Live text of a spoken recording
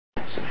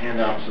some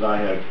handouts that I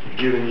have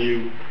given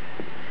you.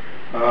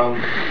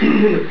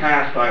 In the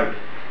past, I've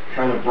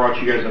kind of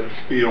brought you guys up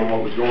to speed on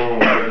what was going on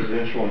with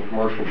residential and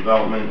commercial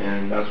development,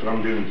 and that's what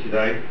I'm doing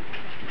today.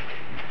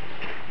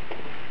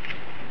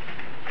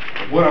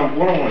 What I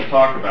want to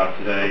talk about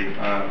today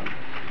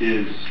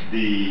is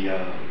the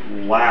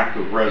lack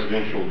of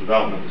residential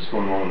development that's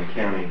going on in the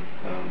county.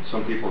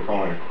 Some people are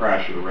calling it a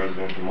crash of the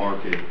residential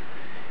market.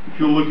 If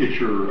you'll look at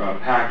your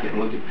packet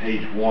and look at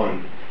page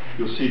 1,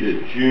 you'll see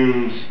that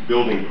June's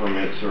building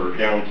permits are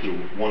down to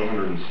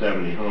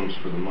 170 homes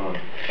for the month.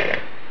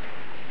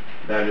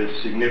 That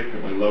is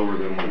significantly lower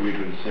than what we've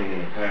been seeing in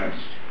the past.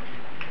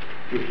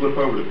 If we flip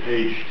over to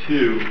page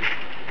 2,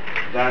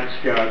 that's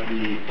got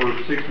the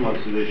first 6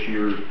 months of this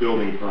year's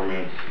building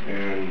permits,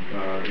 and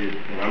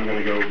I'm going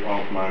to go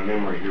off my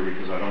memory here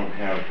because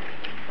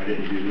I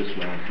didn't do this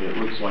math, but it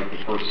looks like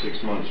the first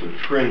 6 months are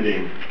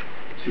trending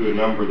to a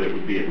number that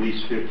would be at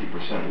least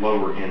 50%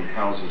 lower in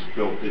houses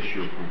built this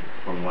year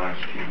from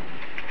last year.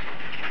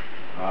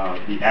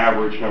 The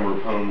average number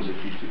of homes, if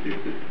you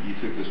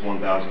took this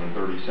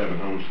 1,037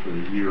 homes for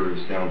the year,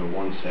 is down to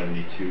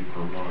 172 per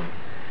month.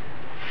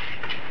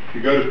 If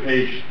you go to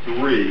page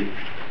 3,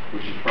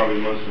 which is probably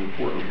the most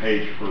important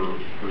page for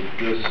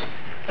this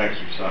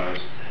exercise,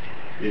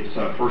 it's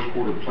first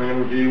quarter plan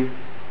review.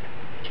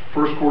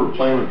 First quarter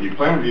plan review.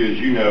 Plan review, as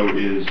you know,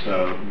 is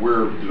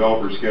where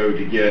developers go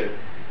to get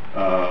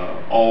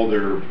all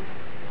their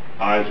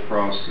I's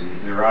crossed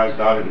and their I's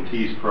dotted and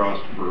T's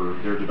crossed for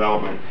their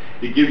development.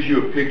 It gives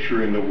you a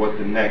picture into what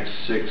the next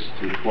 6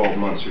 to 12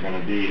 months are going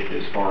to be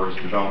as far as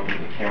development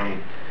in the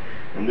county.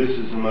 And this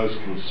is the most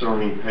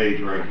concerning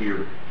page right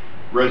here.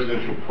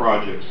 Residential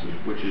projects,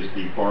 which is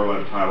the far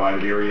left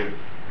highlighted area,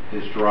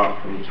 has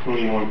dropped from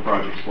 21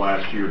 projects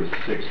last year to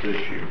 6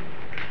 this year.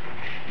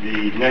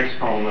 The next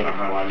column that I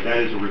highlighted, that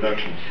is a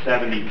reduction of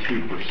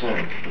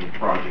 72% in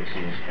projects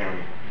in this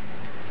county.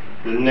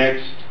 The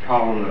next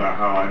column that I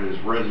highlighted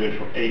is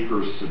residential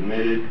acres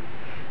submitted.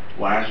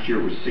 Last year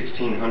it was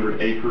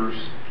 1,600 acres.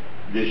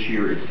 This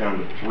year it's down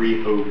to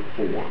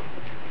 304.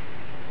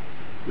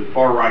 The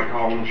far right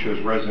column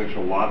shows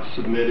residential lots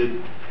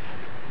submitted.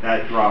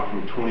 That dropped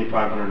from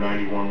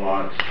 2,591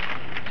 lots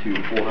to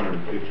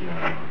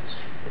 459 lots.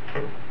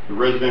 The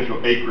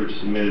residential acreage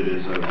submitted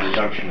is a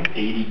reduction of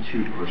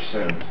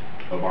 82%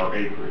 of our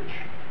acreage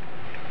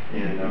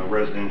in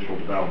residential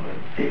development,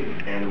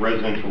 and the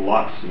residential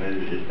lots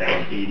submitted is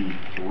down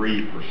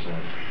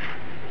 83%.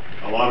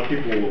 A lot of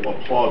people will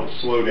applaud the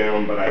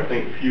slowdown, but I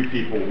think few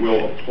people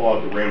will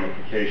applaud the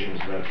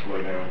ramifications of that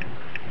slowdown.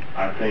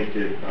 I think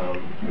that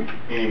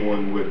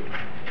anyone with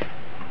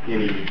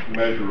any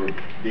measure of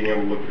being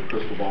able to look at the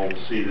crystal ball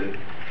will see that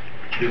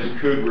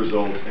this could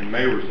result and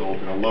may result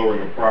in a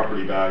lowering of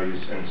property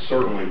values, and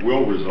certainly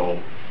will result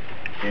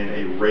in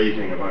a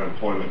raising of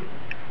unemployment.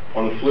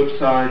 On the flip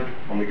side,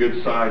 on the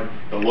good side,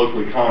 the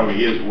local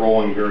economy is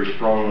rolling very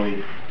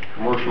strongly.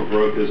 Commercial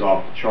growth is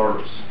off the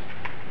charts.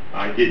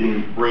 I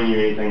didn't bring you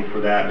anything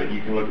for that, but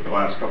you can look at the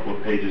last couple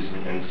of pages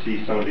and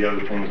see some of the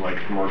other things like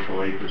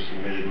commercial acres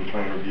submitted in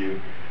plan review.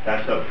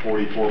 That's up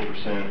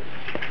 44%.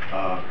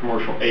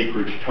 Commercial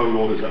acreage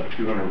total is up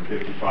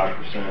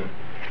 255%.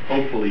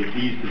 Hopefully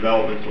these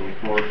developments on the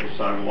commercial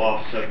side will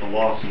offset the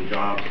loss in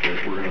jobs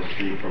that we're going to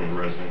see from the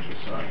residential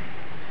side.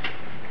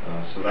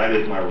 So that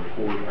is my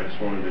report. I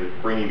just wanted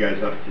to bring you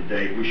guys up to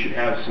date. We should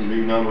have some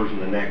new numbers in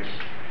the next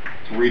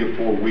 3 to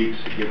 4 weeks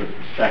to give us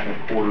the second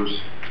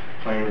quarter's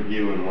plan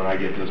review, and when I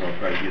get those, I'll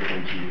try to get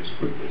them to you as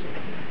quickly as I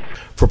can.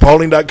 For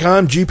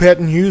Paulding.com, G.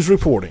 Patton Hughes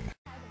reporting.